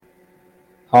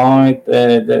Hi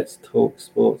there, Let's Talk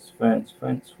Sports fans.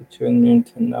 Thanks for tuning in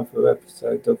to another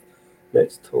episode of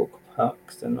Let's Talk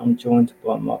Pucks, and I'm joined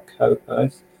by my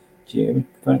co-host Jim.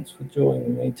 Thanks for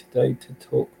joining me today to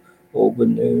talk all the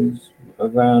news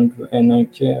around the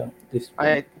NHL this week.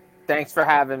 I Thanks for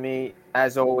having me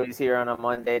as always here on a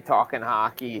Monday talking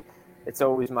hockey. It's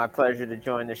always my pleasure to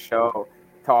join the show,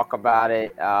 talk about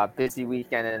it. Busy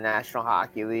weekend in the National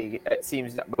Hockey League. It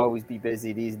seems to always be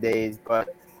busy these days, but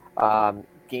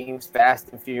games fast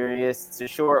and furious. It's a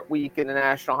short week in the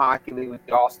National Hockey League with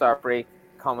the All-Star break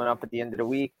coming up at the end of the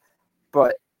week,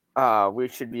 but we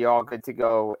should be all good to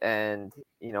go. And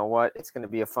you know what? It's going to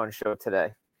be a fun show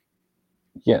today.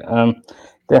 Yeah,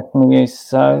 definitely is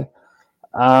so.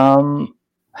 Um,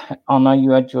 I know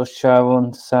you had your show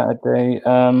on Saturday.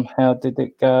 How did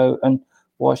it go, and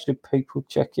why should people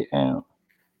check it out?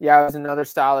 Yeah, it was another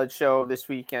solid show this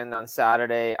weekend on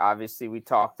Saturday. Obviously, we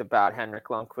talked about Henrik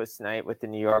Lundqvist's night with the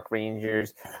New York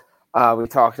Rangers. We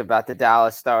talked about the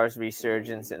Dallas Stars'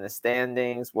 resurgence in the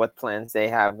standings, what plans they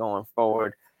have going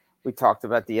forward. We talked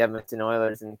about the Edmonton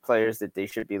Oilers and players that they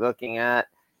should be looking at.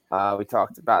 We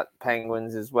talked about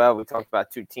Penguins as well. We talked about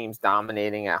two teams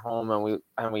dominating at home,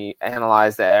 and we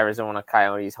analyzed the Arizona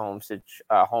Coyotes home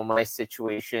ice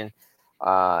situation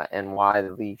and why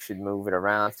the league should move it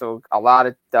around. So a lot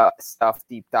of stuff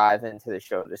deep dive into the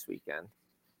show this weekend.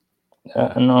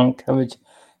 And I encourage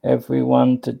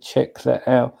everyone to check that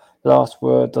out. Last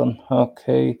Word on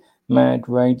Hockey, Mad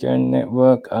Radio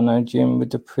Network. I know Jim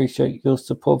would appreciate your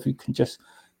support. If you can just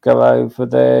go over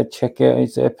there, check out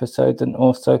his episode, and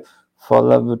also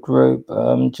follow the group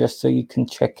just so you can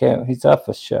check out his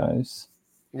other shows.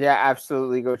 Yeah,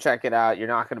 absolutely. Go check it out. You're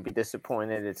not going to be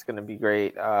disappointed. It's going to be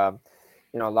great.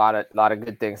 A lot of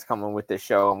good things coming with this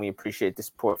show, and we appreciate the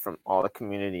support from all the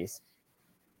communities.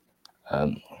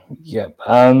 Um, yep.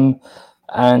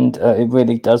 And it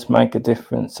really does make a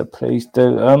difference. So please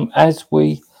do. As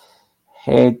we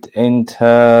head into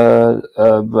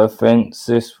the events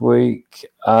this week,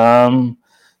 some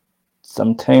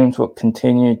teams will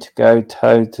continue to go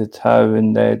toe to toe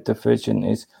in their division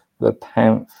is the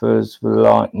Panthers, the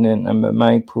Lightning, and the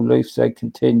Maple Leafs. They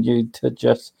continue to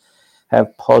just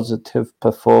have positive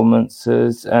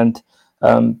performances, and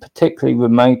particularly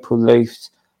with Maple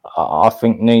Leafs, I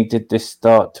think needed this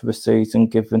start to the season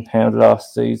given how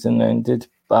last season ended.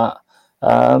 But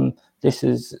this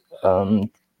is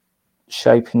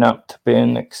shaping up to be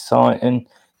an exciting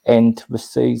end to the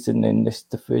season in this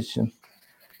division.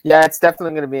 Yeah, it's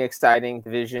definitely going to be an exciting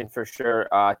division for sure.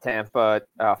 Tampa,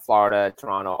 Florida,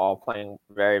 Toronto, all playing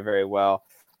very, very well.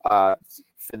 For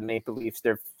the Maple Leafs,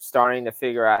 they're starting to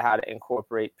figure out how to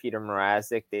incorporate Peter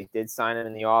Mrazek. They did sign him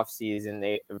in the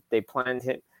offseason. They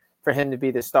planned for him to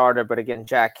be the starter, but again,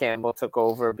 Jack Campbell took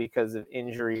over because of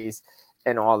injuries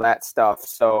and all that stuff.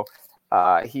 So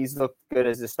he's looked good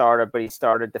as a starter, but he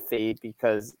started to fade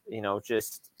because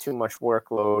just too much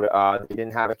workload. They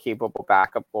didn't have a capable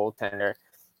backup goaltender.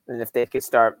 And if they could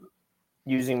start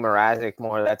using Mrazek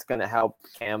more, that's going to help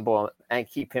Campbell and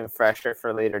keep him fresher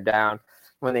for later down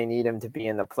when they need him to be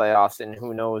in the playoffs. And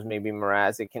who knows, maybe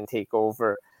Mrazek can take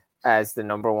over as the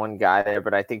number one guy there.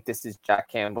 But I think this is Jack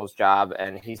Campbell's job,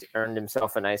 and he's earned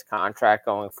himself a nice contract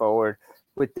going forward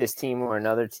with this team or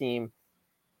another team.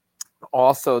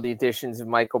 Also, the additions of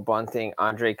Michael Bunting,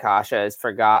 Andre Kasha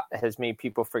has made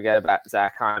people forget about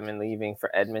Zach Hyman leaving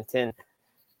for Edmonton.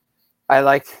 I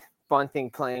like Bunting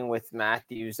playing with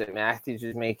Matthews, and Matthews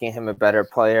is making him a better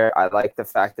player. I like the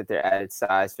fact that they're added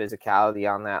size,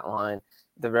 physicality on that line.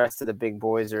 The rest of the big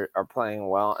boys are playing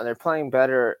well, and they're playing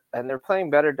better,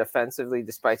 defensively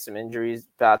despite some injuries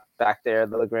back there.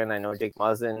 Liljegren, I know Jake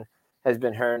Muzzin has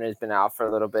been hurt and has been out for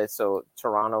a little bit, so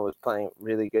Toronto was playing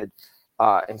really good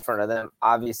in front of them.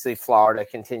 Obviously, Florida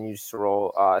continues to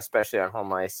roll, especially on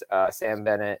home ice. Sam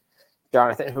Bennett,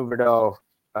 Jonathan Huberdeau,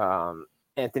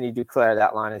 Anthony Duclair,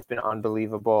 that line has been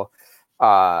unbelievable.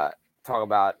 Talk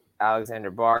about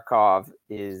Alexander Barkov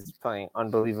is playing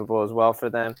unbelievable as well for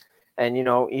them. And,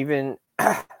 even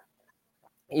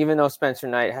though Spencer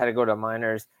Knight had to go to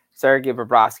minors, Sergei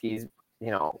Bobrovsky's,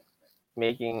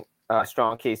 making a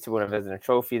strong case to win a Vezina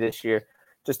Trophy this year,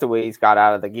 just the way he's got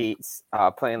out of the gates,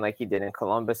 playing like he did in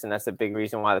Columbus. And that's a big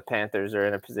reason why the Panthers are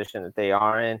in a position that they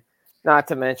are in. Not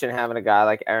to mention having a guy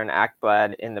like Aaron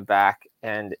Ekblad in the back,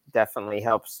 and definitely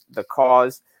helps the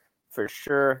cause for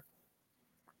sure.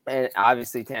 And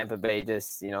obviously Tampa Bay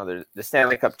just, they're the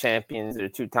Stanley Cup champions. They're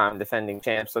two-time defending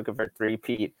champs looking for a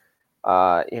three-peat.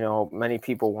 Many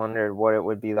people wondered what it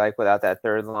would be like without that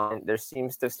third line. There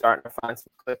seems to start to find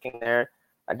some clicking there.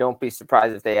 I don't be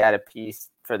surprised if they add a piece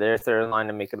for their third line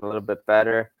to make it a little bit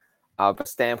better. But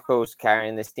Stamkos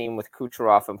carrying this team with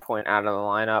Kucherov and Point out of the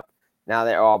lineup. Now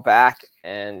they're all back,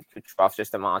 and Kucherov's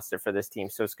just a monster for this team.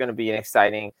 So it's going to be an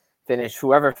exciting finish.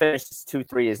 Whoever finishes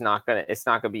 2-3 is not going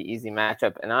to be easy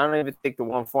matchup. And I don't even think the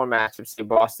 1-4 matchup, say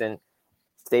Boston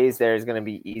stays there, is going to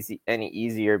be any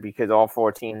easier because all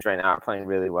four teams right now are playing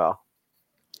really well.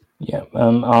 Yeah,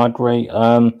 I agree.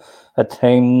 A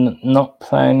team not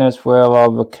playing as well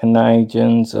are the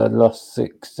Canadians. Lost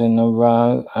 6 in a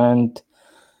row, and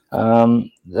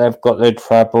they've got their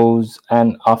troubles.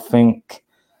 And I think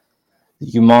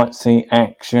you might see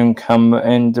action come the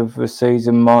end of the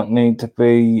season. Might need to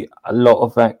be a lot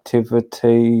of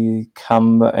activity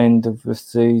come the end of the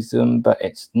season, but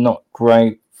it's not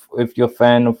great if you're a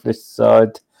fan of this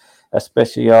side,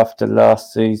 especially after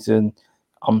last season.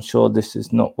 I'm sure this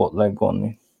is not what they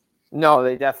wanted. No,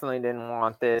 they definitely didn't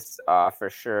want this for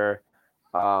sure.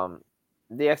 The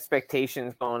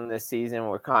expectations going this season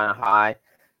were kind of high.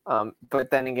 But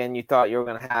then again, you thought you were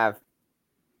going to have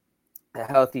a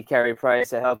healthy Carey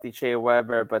Price, a healthy Shea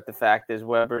Weber, but the fact is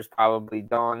Weber's probably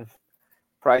done.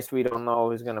 Price, we don't know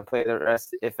who's going to play the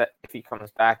rest. If he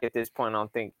comes back at this point, I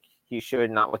don't think he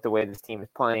should, not with the way this team is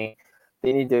playing.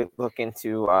 They need to look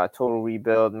into total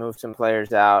rebuild, move some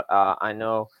players out. I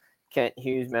know Kent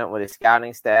Hughes met with his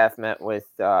scouting staff, met with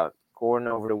Gordon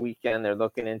over the weekend. They're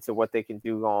looking into what they can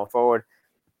do going forward.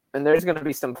 And there's going to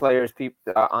be some players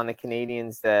on the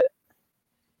Canadians that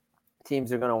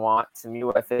teams are going to want, some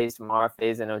UFAs, some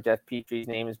RFAs. I know Jeff Petry's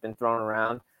name has been thrown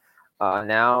around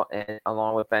now, and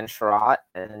along with Ben Sherratt.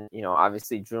 And,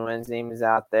 obviously Drouin's name is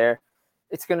out there.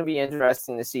 It's going to be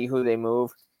interesting to see who they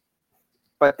move.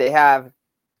 But they have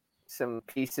some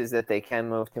pieces that they can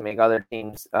move to make other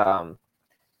teams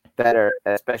better,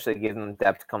 especially give them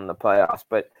depth come the playoffs.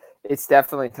 But it's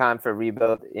definitely time for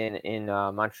rebuild in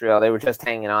Montreal. They were just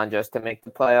hanging on just to make the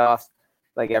playoffs.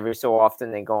 Like every so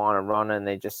often they go on a run and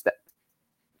they just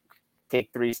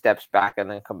take 3 steps back and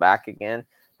then come back again.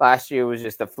 Last year was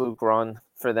just a fluke run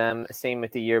for them. Same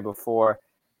with the year before.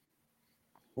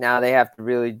 Now they have to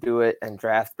really do it and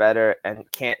draft better and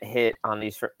can't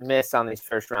miss on these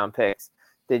first round picks.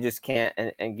 They just can't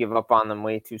and give up on them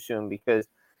way too soon because,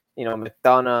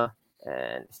 McDonough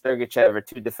and Sergachev are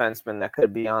 2 defensemen that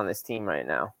could be on this team right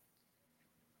now.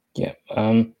 Yeah,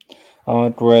 I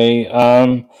agree.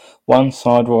 One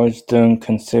side was doing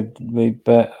considerably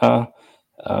better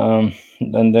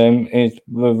than them is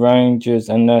the Rangers,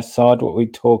 and their side, what we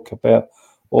talk about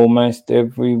almost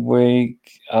every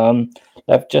week.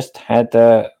 They've just had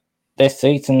their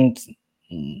season.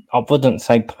 I wouldn't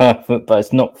say perfect, but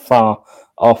it's not far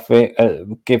off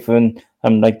it, given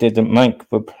they didn't make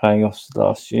the playoffs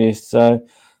last year. So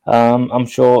I'm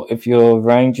sure if you're a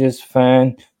Rangers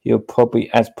fan, you're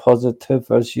probably as positive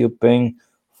as you've been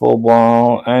for a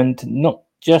while, and not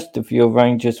just if you're a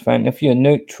Rangers fan. If you're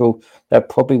neutral, they're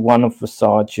probably one of the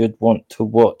sides you'd want to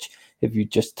watch if you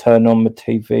just turn on the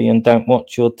TV and don't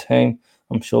watch your team.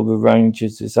 I'm sure the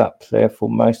Rangers is up there for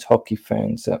most hockey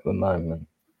fans at the moment.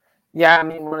 Yeah, I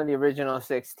mean, one of the original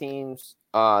 6 teams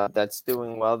that's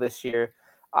doing well this year.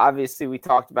 Obviously, we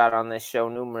talked about it on this show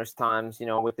numerous times,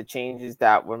 with the changes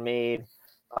that were made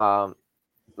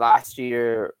last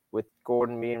year with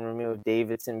Gordon being removed,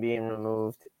 Davidson being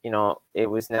removed. It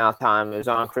was now time. It was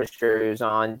on Chris Drury, it was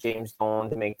on James Dolan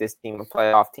to make this team a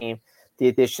playoff team. The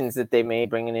additions that they made,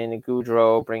 bringing in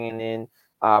Gaudreau, bringing in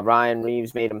Ryan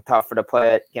Reeves, made them tougher to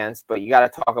play against. But you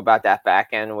got to talk about that back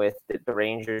end with the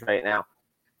Rangers right now.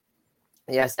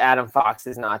 Yes, Adam Fox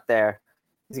is not there.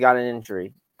 He's got an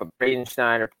injury. But Braden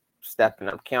Schneider stepping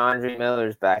up. Keandre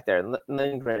Miller's back there.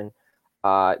 Lindgren,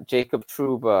 Jacob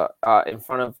Trouba in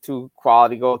front of 2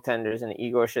 quality goaltenders and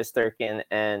Igor Shesterkin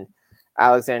and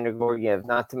Alexander Georgiev.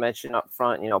 Not to mention up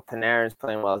front, Panarin's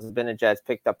playing well. Zibanejad's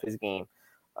picked up his game.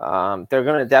 They're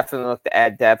going to definitely look to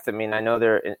add depth. I mean, I know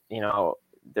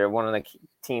they're one of the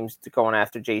teams going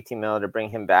after JT Miller to bring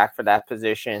him back for that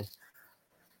position.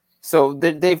 So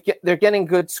they're getting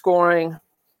good scoring.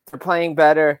 They're playing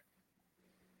better.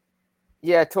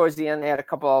 Yeah, towards the end they had a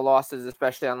couple of losses,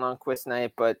 especially on Lundqvist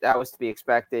night, but that was to be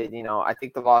expected. I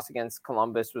think the loss against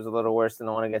Columbus was a little worse than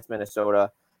the one against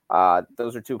Minnesota.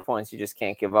 Those are 2 points you just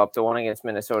can't give up. The one against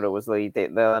Minnesota was late. They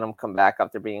let them come back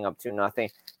after being up 2-0.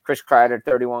 Chris Kreider,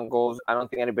 31 goals. I don't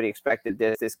think anybody expected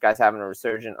this. This guy's having a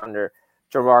resurgence under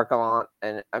Gerard Gallant.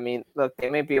 And, I mean, look,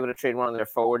 they may be able to trade one of their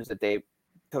forwards that they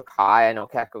took high. I know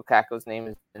Kako's name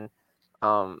has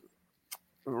been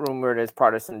rumored as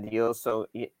part of some deals. So,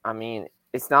 I mean,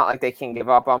 it's not like they can give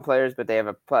up on players, but they have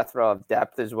a plethora of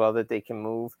depth as well that they can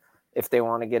move if they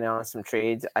want to get on some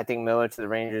trades. I think Miller to the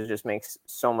Rangers just makes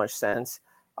so much sense.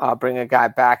 Bring a guy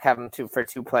back, have him for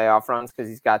 2 playoff runs because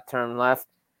he's got term left.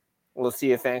 We'll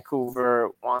see if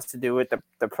Vancouver wants to do it.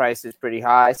 The price is pretty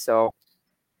high, so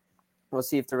we'll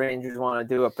see if the Rangers want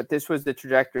to do it. But this was the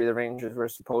trajectory the Rangers were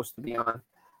supposed to be on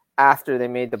after they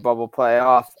made the bubble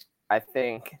playoff. I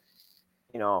think,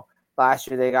 last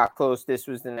year they got close. This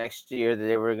was the next year that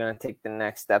they were going to take the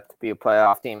next step to be a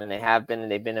playoff team, and they have been. And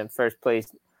they've been in first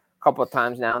place a couple of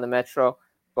times now in the Metro.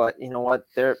 But you know what?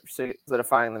 They're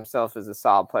solidifying themselves as a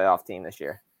solid playoff team this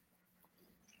year.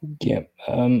 Yeah,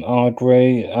 I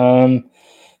agree. And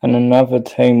another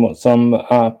team what's on the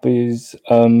up is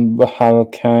the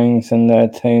Hurricanes and their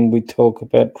team we talk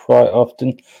about quite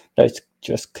often. They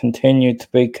just continue to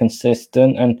be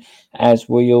consistent, and as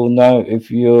we all know,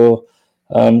 if you're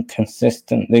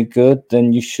consistently good,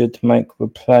 then you should make the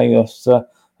playoffs. A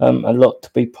lot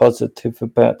to be positive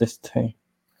about this team.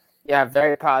 Yeah,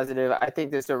 very positive. I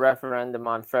think there's a referendum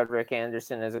on Frederik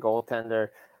Andersen as a goaltender,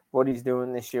 what he's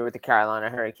doing this year with the Carolina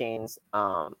Hurricanes.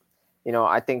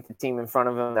 I think the team in front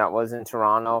of him that was in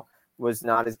Toronto was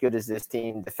not as good as this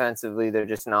team. Defensively, they're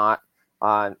just not.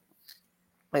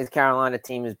 His Carolina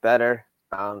team is better.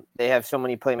 They have so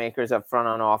many playmakers up front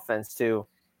on offense, too,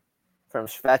 from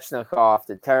Svechnikov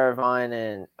to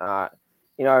Teravainen.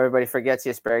 Everybody forgets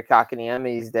Jesperi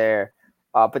Kotkaniemi's there.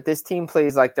 But this team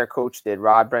plays like their coach did,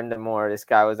 Rod Brind'Amour. This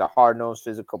guy was a hard-nosed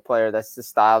physical player. That's the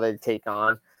style they take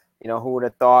on. Who would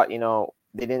have thought,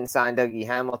 they didn't sign Dougie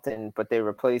Hamilton, but they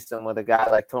replaced him with a guy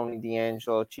like Tony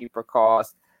DeAngelo, cheaper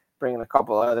cost, bringing a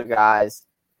couple of other guys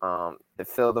to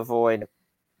fill the void.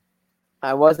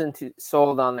 I wasn't too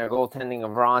sold on their goaltending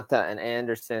of Raanta and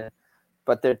Andersen,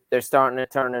 but they're starting to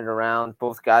turn it around.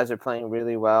 Both guys are playing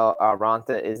really well.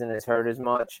 Raanta isn't as hurt as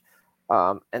much.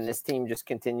 And this team just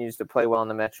continues to play well in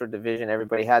the Metro Division.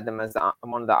 Everybody had them as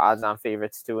one of the odds-on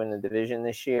favorites too in the division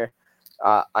this year.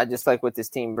 I just like what this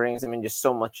team brings. I mean, just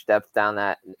so much depth on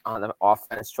the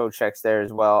offense. Trocheck's there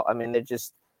as well. I mean,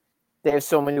 they have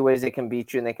so many ways they can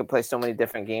beat you, and they can play so many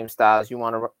different game styles. You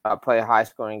want to play a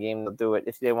high-scoring game, they'll do it.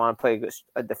 If they want to play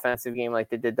a defensive game like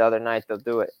they did the other night, they'll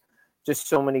do it. Just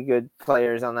so many good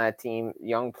players on that team,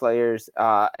 young players,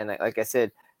 and like I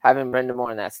said, having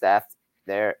Brind'Amour and that staff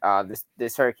there,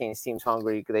 this Hurricanes team's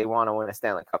hungry. They want to win a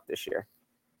Stanley Cup this year.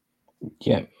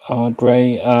 Yeah, I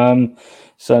agree.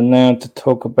 So now to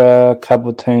talk about a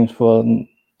couple of teams for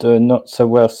doing not so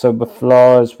well. So the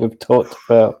Flyers, we've talked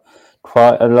about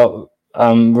quite a lot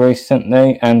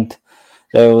recently, and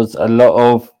there was a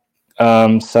lot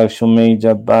of social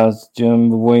media buzz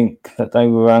during the week that they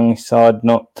were only side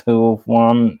not to have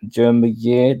won during the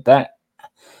year. That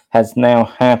has now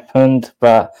happened,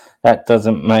 but that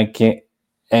doesn't make it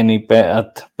any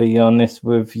better, to be honest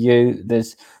with you.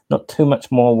 There's not too much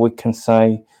more we can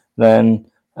say than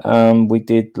we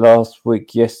did last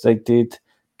week. Yes, they did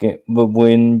get the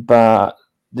win, but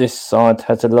this side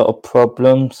has a lot of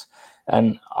problems,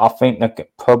 and I think they're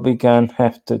probably going to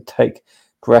have to take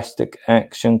drastic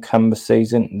action come the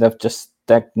season. They've just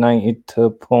stagnated to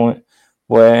a point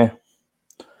where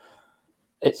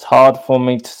it's hard for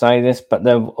me to say this, but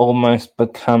they've almost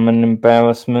become an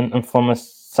embarrassment. And from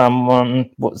someone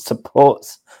what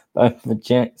supports both the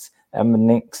Jets and the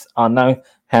Knicks, I know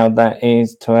how that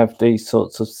is to have these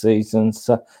sorts of seasons.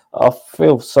 So I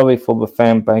feel sorry for the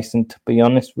fan base, and to be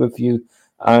honest with you,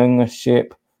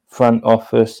 ownership, front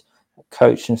office,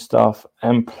 coaching staff,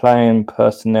 and playing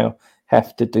personnel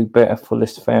have to do better for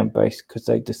this fan base because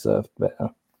they deserve better.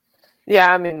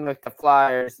 Yeah, I mean, with the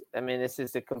Flyers, this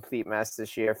is a complete mess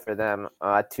this year for them.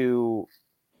 2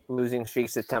 losing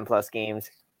streaks of 10-plus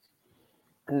games.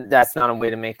 That's not a way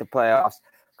to make the playoffs.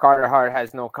 Carter Hart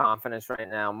has no confidence right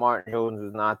now. Martin Jones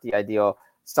was not the ideal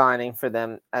signing for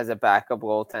them as a backup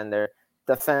goaltender.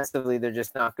 Defensively, they're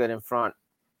just not good in front.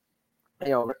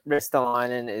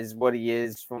 Ristolainen is what he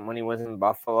is from when he was in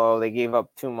Buffalo. They gave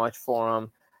up too much for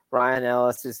him. Ryan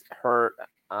Ellis is hurt.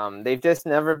 They've just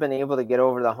never been able to get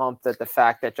over the hump that the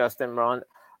fact that Justin Braun,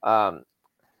 who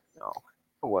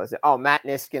was it? Oh, Matt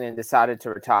Niskanen decided to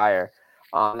retire.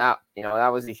 That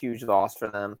was a huge loss for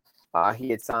them. He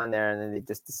had signed there, and then they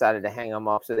just decided to hang him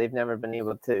up. So they've never been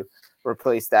able to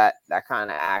replace that kind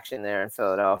of action there in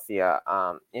Philadelphia.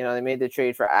 They made the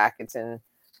trade for Atkinson,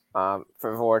 for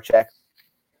Voracek.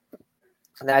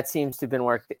 That seems to have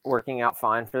been working out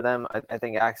fine for them. I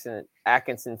think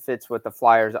Atkinson fits what the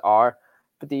Flyers are.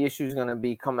 But the issue is going to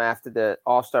be come after the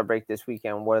All-Star break this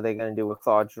weekend. What are they going to do with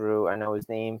Claude Giroux? I know his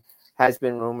name has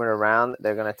been rumored around.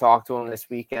 They're going to talk to him this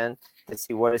weekend to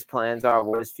see what his plans are,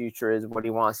 what his future is, what he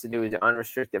wants to do as an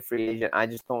unrestricted free agent. I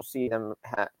just don't see them.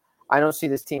 I don't see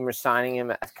this team resigning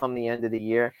him come the end of the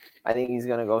year. I think he's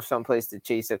going to go someplace to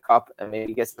chase a cup and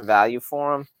maybe get some value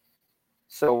for him.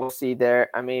 So we'll see there.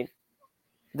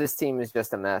 This team is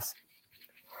just a mess.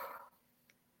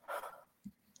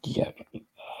 Yeah,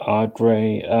 I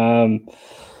agree.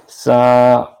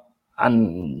 So,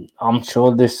 and I'm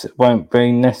sure this won't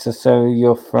be necessarily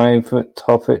your favourite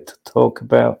topic to talk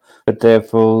about. The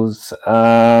Devils,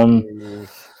 Jeez.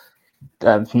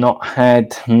 they've not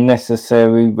had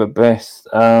necessarily the best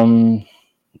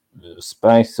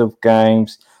space of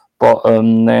games.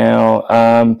 Bottom now.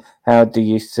 How do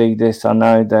you see this? I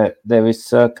know that there is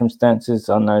circumstances.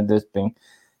 I know there's been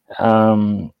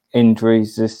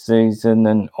injuries this season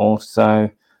and also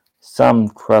some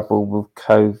trouble with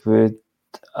COVID.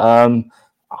 Um,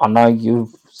 I know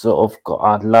you've sort of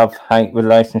got a love-hate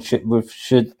relationship with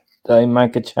should they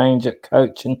make a change at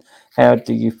coaching. How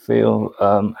do you feel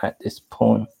at this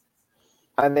point?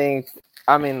 Look,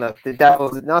 the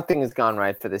Devils, nothing has gone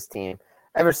right for this team.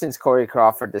 Ever since Corey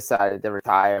Crawford decided to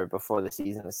retire before the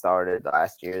season started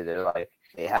last year,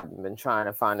 they haven't been trying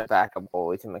to find a backup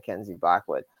goalie to Mackenzie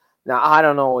Blackwood. Now, I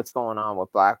don't know what's going on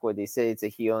with Blackwood. They say it's a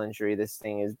heel injury. He's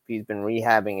been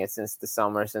rehabbing it since the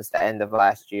summer, since the end of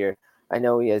last year. I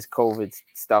know he has COVID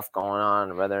stuff going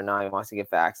on, whether or not he wants to get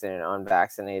vaccinated or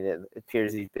unvaccinated. It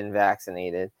appears he's been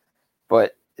vaccinated.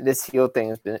 But this heel thing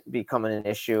has been becoming an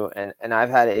issue, and I've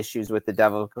had issues with the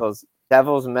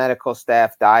Devils medical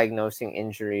staff diagnosing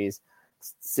injuries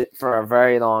for a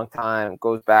very long time. It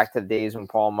goes back to the days when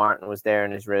Paul Martin was there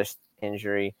and his wrist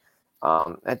injury.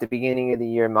 At the beginning of the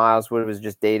year, Miles Wood was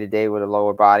just day to day with a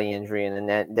lower body injury, and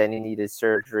then he needed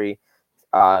surgery.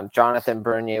 Jonathan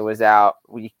Bernier was out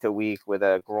week to week with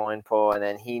a groin pull, and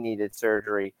then he needed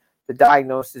surgery. The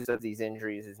diagnosis of these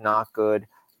injuries is not good.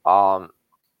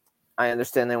 I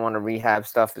understand they want to rehab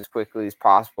stuff as quickly as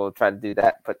possible, try to do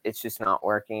that, but it's just not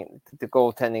working. The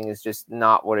goaltending is just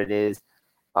not what it is,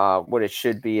 what it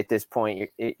should be at this point.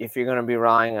 If you're going to be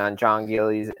relying on John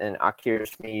Gillies and Akira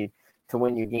Schmid to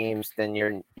win you games,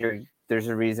 then there's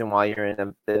a reason why you're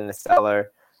in the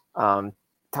cellar.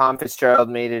 Tom Fitzgerald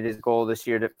made it his goal this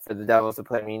year for the Devils to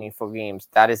play meaningful games.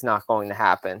 That is not going to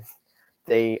happen.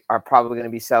 They are probably going to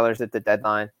be sellers at the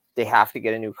deadline. They have to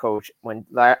get a new coach. When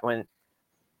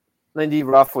Lindy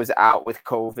Ruff was out with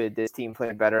COVID, this team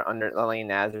played better under Elaine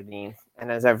Nazardine.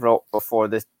 And as I've wrote before,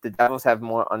 the Devils have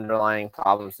more underlying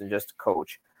problems than just a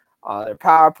coach. Their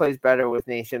power plays better with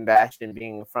Nathan Bastian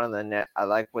being in front of the net. I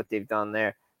like what they've done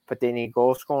there. But they need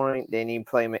goal scoring. They need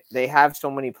They have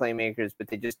so many playmakers, but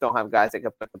they just don't have guys that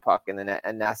can put the puck in the net.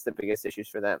 And that's the biggest issues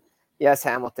for them. Yes,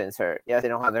 Hamilton's hurt. Yes, they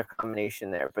don't have their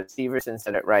combination there. But Severson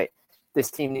said it right.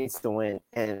 This team needs to win.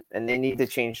 And they need to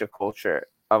change the culture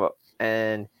of it.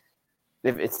 And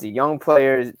if it's the young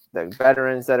players, the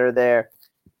veterans that are there,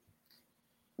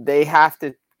 they have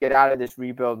to get out of this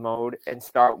rebuild mode and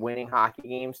start winning hockey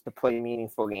games to play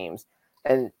meaningful games.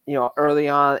 And, early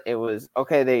on it was,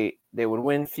 okay, they would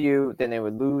win few, then they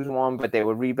would lose one, but they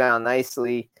would rebound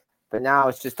nicely. But now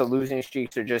it's just the losing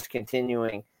streaks are just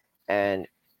continuing. And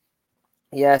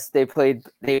yes, they play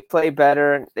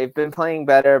better. They've been playing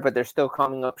better, but they're still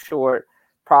coming up short.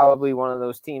 Probably one of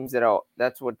those teams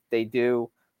that's what they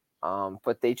do.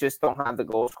 But they just don't have the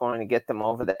goal scoring to get them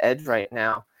over the edge right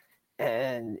now.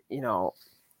 And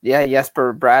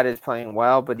Jesper Bratt is playing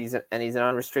well, but he's an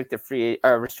unrestricted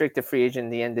restricted free agent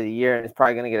at the end of the year, and is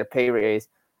probably going to get a pay raise.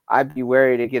 I'd be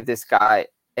wary to give this guy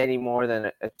any more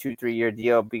than a 2-3 year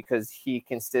deal because he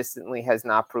consistently has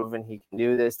not proven he can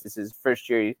do this. This is his first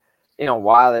year,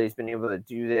 while that he's been able to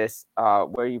do this.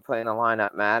 Where you play in the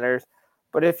lineup matters.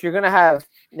 But if you're going to have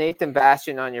Nathan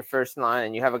Bastian on your first line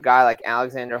and you have a guy like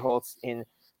Alexander Holtz in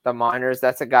the minors,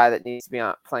 that's a guy that needs to be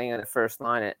playing in the first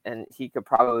line, and he could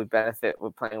probably benefit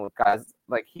with playing with guys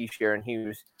like Heischer and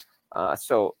Hughes.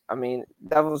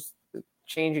 Devils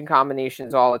changing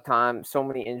combinations all the time, so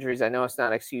many injuries. I know it's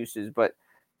not excuses, but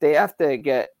they have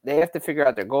to figure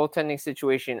out their goaltending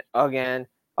situation again,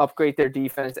 upgrade their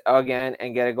defense again,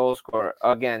 and get a goal scorer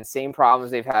again. Same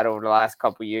problems they've had over the last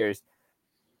couple of years.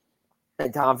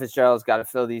 And Tom Fitzgerald's got to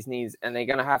fill these needs, and they're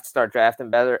going to have to start drafting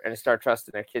better and start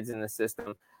trusting their kids in the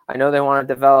system. I know they want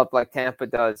to develop like Tampa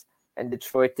does and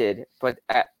Detroit did, but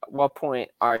at what point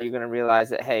are you going to realize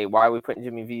that, hey, why are we putting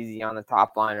Jimmy Vesey on the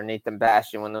top line or Nathan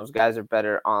Bastian when those guys are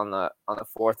better on the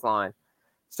fourth line?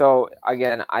 So,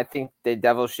 again, I think the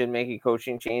Devils should make a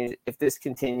coaching change. If this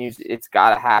continues, it's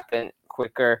got to happen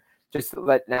quicker. Just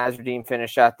let Nazardine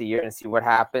finish out the year and see what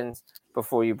happens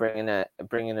before you bring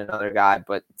in another guy.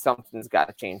 But something's got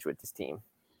to change with this team.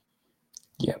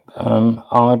 Yep,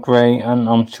 I agree, and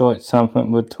I'm sure it's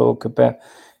something we'll talk about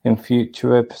in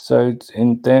future episodes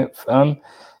in depth.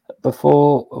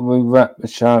 Before we wrap the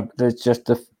show up, there's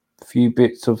just a few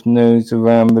bits of news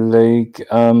around the league.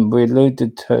 We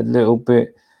alluded to a little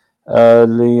bit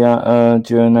earlier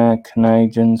during our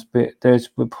Canadians bit. There's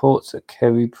reports that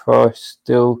Kerry Price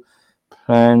still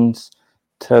plans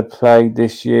to play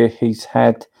this year. He's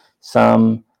had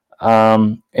some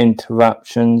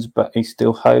interruptions, but he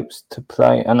still hopes to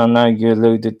play. And I know you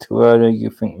alluded to earlier, you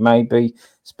think maybe,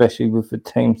 especially with the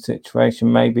team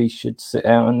situation, maybe he should sit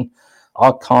out. And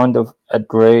I kind of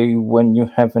agree. When you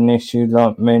have an issue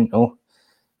like mental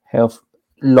health,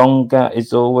 longer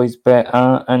is always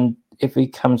better. And if he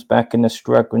comes back in a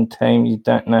struggling team, you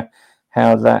don't know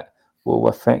how that will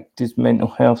affect his mental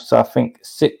health. So I think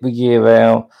sit the year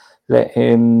out, let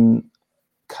him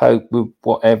cope with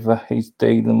whatever he's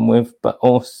dealing with, but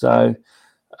also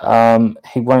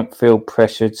he won't feel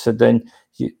pressured. So then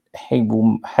he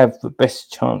will have the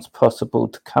best chance possible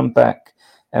to come back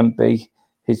and be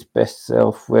his best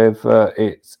self, whether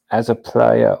it's as a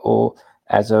player or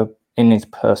as a in his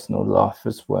personal life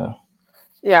as well.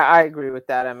 Yeah, I agree with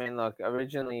that. I mean, look,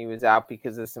 originally he was out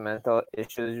because of some mental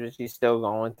issues, which he's still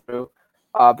going through.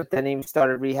 But then he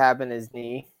started rehabbing his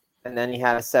knee, and then he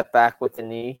had a setback with the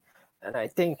knee. And I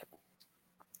think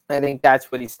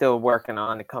that's what he's still working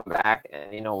on to come back.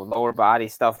 And lower body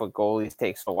stuff with goalies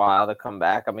takes a while to come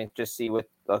back. I mean, just see what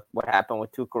happened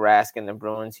with Tuukka Rask and the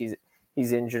Bruins.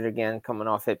 He's injured again, coming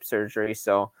off hip surgery.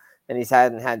 So, and he's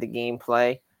hadn't had the game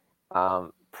play.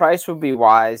 Price would be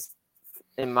wise,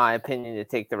 in my opinion, to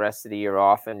take the rest of the year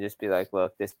off and just be like,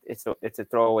 look, it's a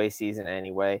throwaway season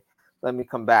anyway. Let me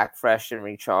come back fresh and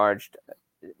recharged.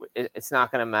 It's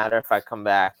not going to matter if I come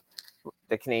back.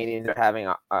 The Canadians are having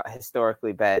a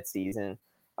historically bad season.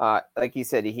 Like he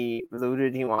said, he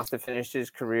alluded he wants to finish his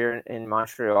career in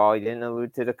Montreal. He didn't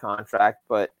allude to the contract,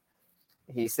 but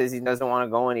he says he doesn't want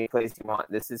to go any place he wants.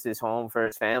 This is his home for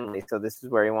his family, so this is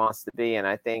where he wants to be. And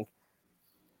I think,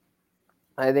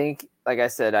 like I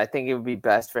said, I think it would be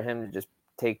best for him to just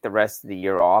take the rest of the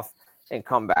year off and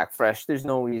come back fresh. There's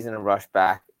no reason to rush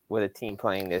back with a team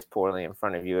playing this poorly in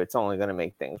front of you. It's only going to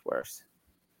make things worse.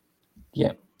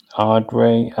 Yeah, I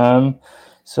agree.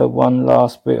 So one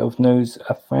last bit of news: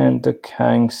 Evander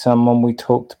Kane, someone we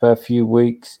talked about a few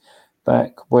weeks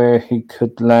back, where he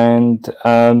could land.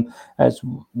 As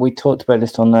we talked about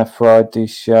this on our Friday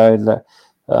show, that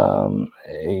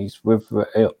he's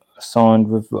signed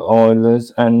with the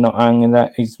Oilers, and not only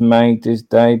that, he's made his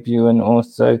debut and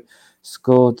also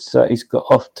scored. So he's got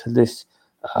off to this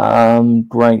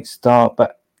great start.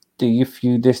 But do you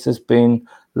view this as being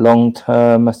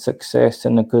long-term a success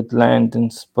and a good landing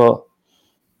spot?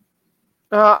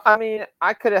 I mean,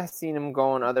 I could have seen him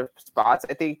go in other spots.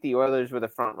 I think the Oilers were the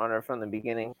front runner from the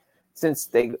beginning, since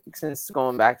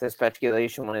going back to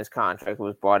speculation when his contract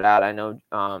was bought out. I know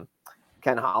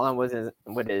Ken Holland was in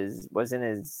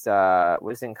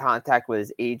contact with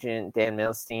his agent Dan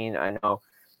Milstein. I know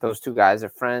those two guys are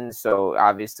friends, so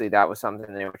obviously that was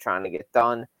something they were trying to get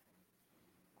done.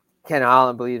 Ken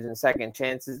Holland believes in second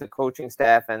chances. The coaching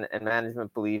staff and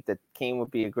management believe that Kane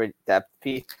would be a great depth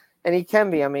piece. And he can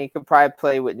be. I mean, he could probably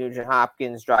play with Nugent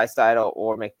Hopkins, Draisaitl,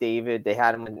 or McDavid. They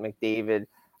had him with McDavid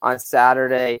on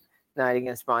Saturday night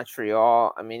against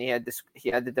Montreal. I mean, he had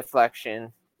the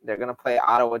deflection. They're going to play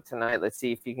Ottawa tonight. Let's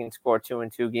see if he can score 2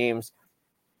 in 2 games.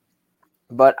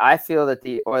 But I feel that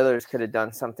the Oilers could have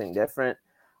done something different.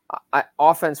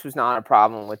 Offense was not a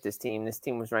problem with this team. This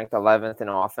team was ranked 11th in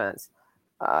offense.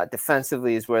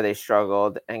 Defensively is where they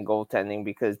struggled, and goaltending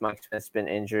because Mike Smith's been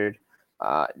injured.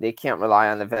 They can't rely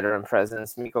on the veteran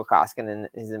presence. Mikko Koskinen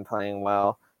isn't playing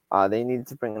well. They needed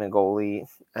to bring in a goalie,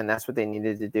 and that's what they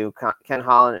needed to do. Ken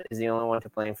Holland is the only one to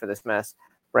blame for this mess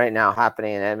right now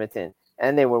happening in Edmonton.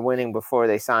 And they were winning before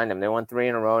they signed him. They won 3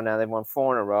 in a row. Now they've won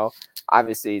 4 in a row.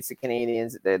 Obviously, it's the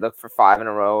Canadians. They look for 5 in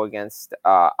a row against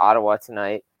Ottawa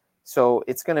tonight. So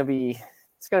it's gonna be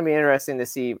interesting to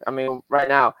see. I mean, right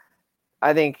now,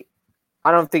 I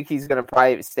don't think he's going to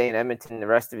probably stay in Edmonton the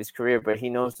rest of his career, but he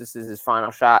knows this is his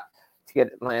final shot to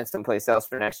land someplace else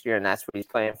for next year, and that's what he's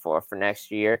playing for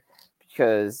next year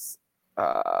because,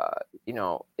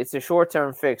 it's a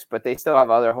short-term fix, but they still have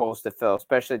other holes to fill,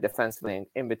 especially defensively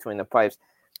in between the pipes.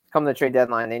 Come the trade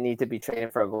deadline, they need to be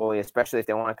trading for a goalie, especially if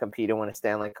they want to compete and win a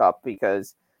Stanley Cup,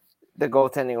 because the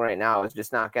goaltending right now is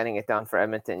just not getting it done for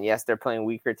Edmonton. Yes, they're playing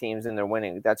weaker teams and they're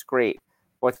winning. That's great.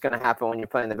 What's going to happen when you're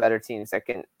playing the better teams that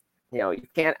can, you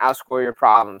can't outscore your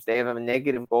problems. They have a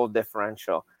negative goal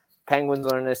differential. Penguins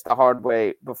learned this the hard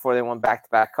way before they won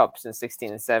back-to-back cups in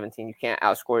 16 and 17. You can't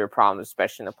outscore your problems,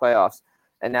 especially in the playoffs.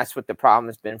 And that's what the problem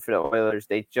has been for the Oilers.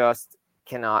 They just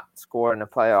cannot score in the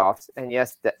playoffs. And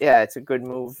yes, it's a good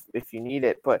move if you need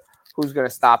it, but who's going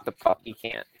to stop the puck? You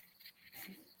can't.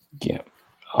 Yeah,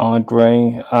 I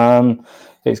agree.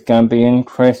 It's going to be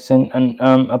interesting. And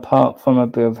apart from a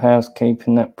bit of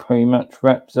housekeeping, that pretty much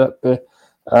wraps up the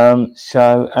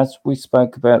show. As we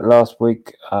spoke about last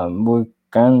week, we're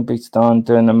going to be starting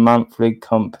doing a monthly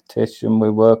competition.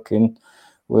 We're working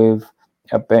with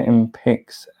a betting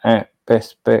picks at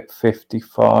Best Bet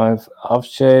 55. I've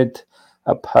shared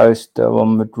a poster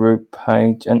on the group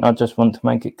page, and I just want to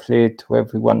make it clear to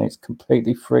everyone it's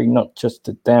completely free, not just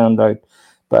to download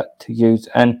but to use.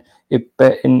 And if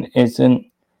betting isn't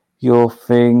your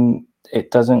thing,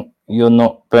 you're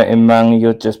not betting money,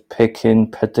 you're just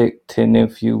predicting,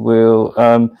 if you will.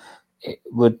 It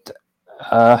would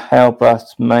help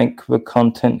us make the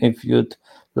content. If you'd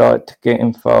like to get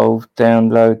involved,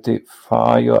 download it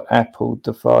via your Apple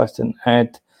device and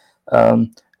add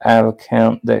our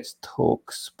account. Let's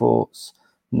Talk Sports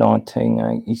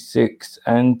 1986.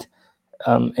 And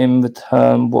in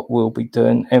return, what we'll be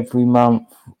doing every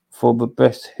month for the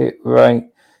best hit rate,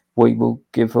 we will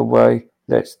give away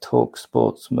Let's Talk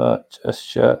Sports merch, a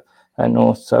shirt, and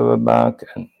also a mug,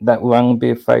 and that will only be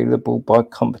available by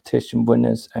competition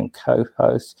winners and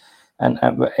co-hosts. And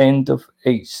at the end of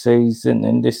each season,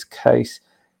 in this case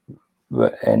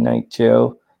the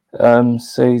NHL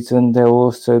season, there will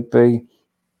also be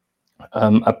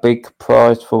a big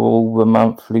prize for all the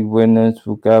monthly winners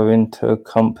will go into a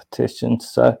competition.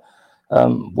 So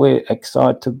we're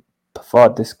excited to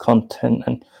provide this content,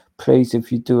 and please,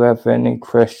 if you do have any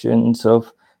questions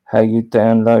of how you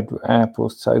download the app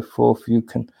or so forth, you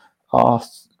can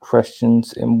ask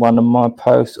questions in one of my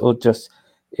posts or just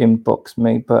inbox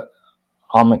me. But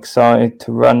I'm excited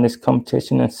to run this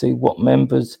competition and see what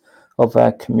members of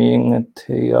our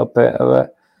community are better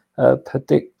at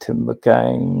predicting the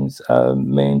games.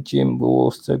 Me and Jim will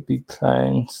also be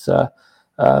playing, so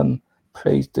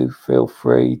please do feel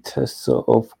free to sort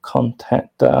of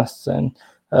contact us, and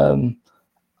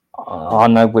I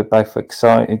know we're both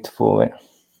excited for it.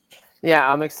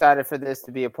 Yeah, I'm excited for this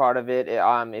to be a part of it.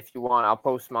 If you want, I'll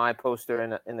post my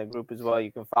poster in the group as well.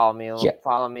 You can follow me. Yeah.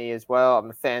 Follow me as well. I'm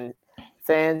a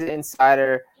Fans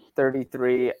Insider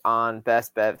 33 on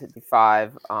Best Bet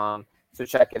 55. So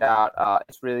check it out.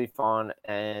 It's really fun,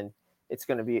 and it's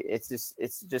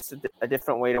just a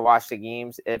different way to watch the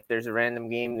games. If there's a random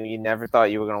game that you never thought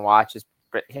you were going to watch,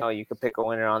 you could pick a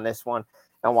winner on this one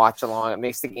and watch along. It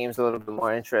makes the games a little bit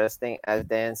more interesting. As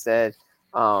Dan said,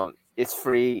 it's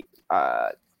free.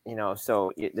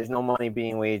 So there's no money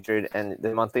being wagered, and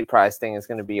the monthly prize thing is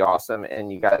going to be awesome,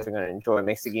 and you guys are going to enjoy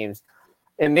it.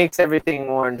 It makes everything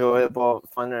more enjoyable,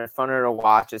 funner to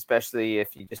watch, especially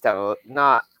if you just have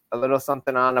not a little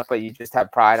something on it, but you just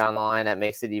have pride on the line. That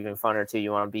makes it even funner too.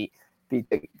 You want to beat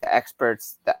the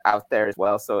experts out there as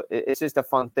well. So it's just a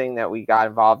fun thing that we got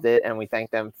involved in, and we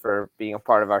thank them for being a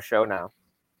part of our show now.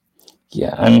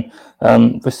 Yeah,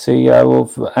 and the CEO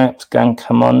of the app's going to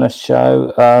come on the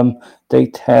show.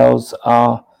 Details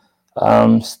are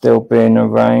still being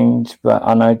arranged, but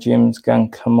I know Jim's going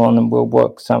to come on and we'll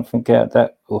work something out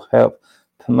that will help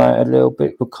promote a little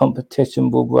bit. The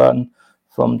competition will run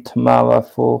from tomorrow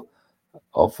for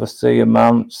obviously a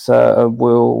month, so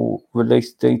we'll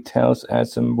release details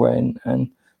as and when.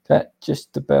 And that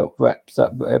just about wraps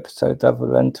up the episode. Other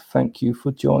than to thank you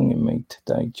for joining me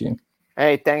today, Jim.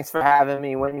 Hey, thanks for having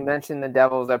me. When you mentioned the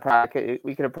Devils,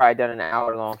 we could have probably done an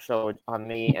hour-long show on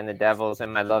me and the Devils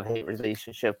and my love-hate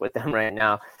relationship with them right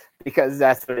now, because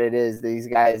that's what it is. These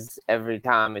guys, every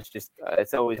time,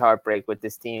 it's always heartbreak with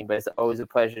this team, but it's always a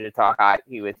pleasure to talk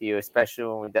hockey with you, especially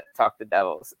when we talk the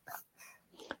Devils.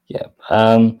 Yeah.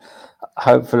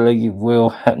 Hopefully,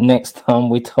 next time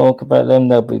we talk about them,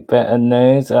 there'll be better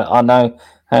news. I know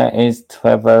how it is to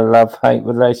have a love-hate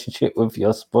relationship with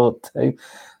your sport too.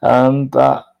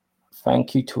 But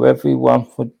thank you to everyone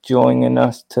for joining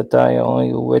us today.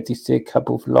 I already see a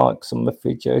couple of likes on the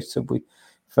video, so we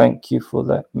thank you for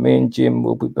that. Me and Jim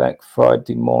will be back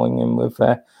Friday morning with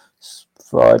our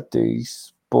Friday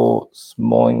Sports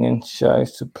Morning show,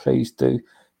 so please do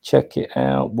check it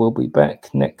out. We'll be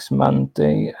back next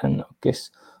Monday, and I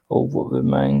guess all what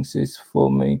remains is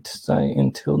for me to say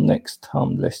until next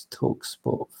time, let's talk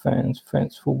sport, fans.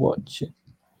 Thanks for watching.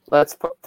 Let's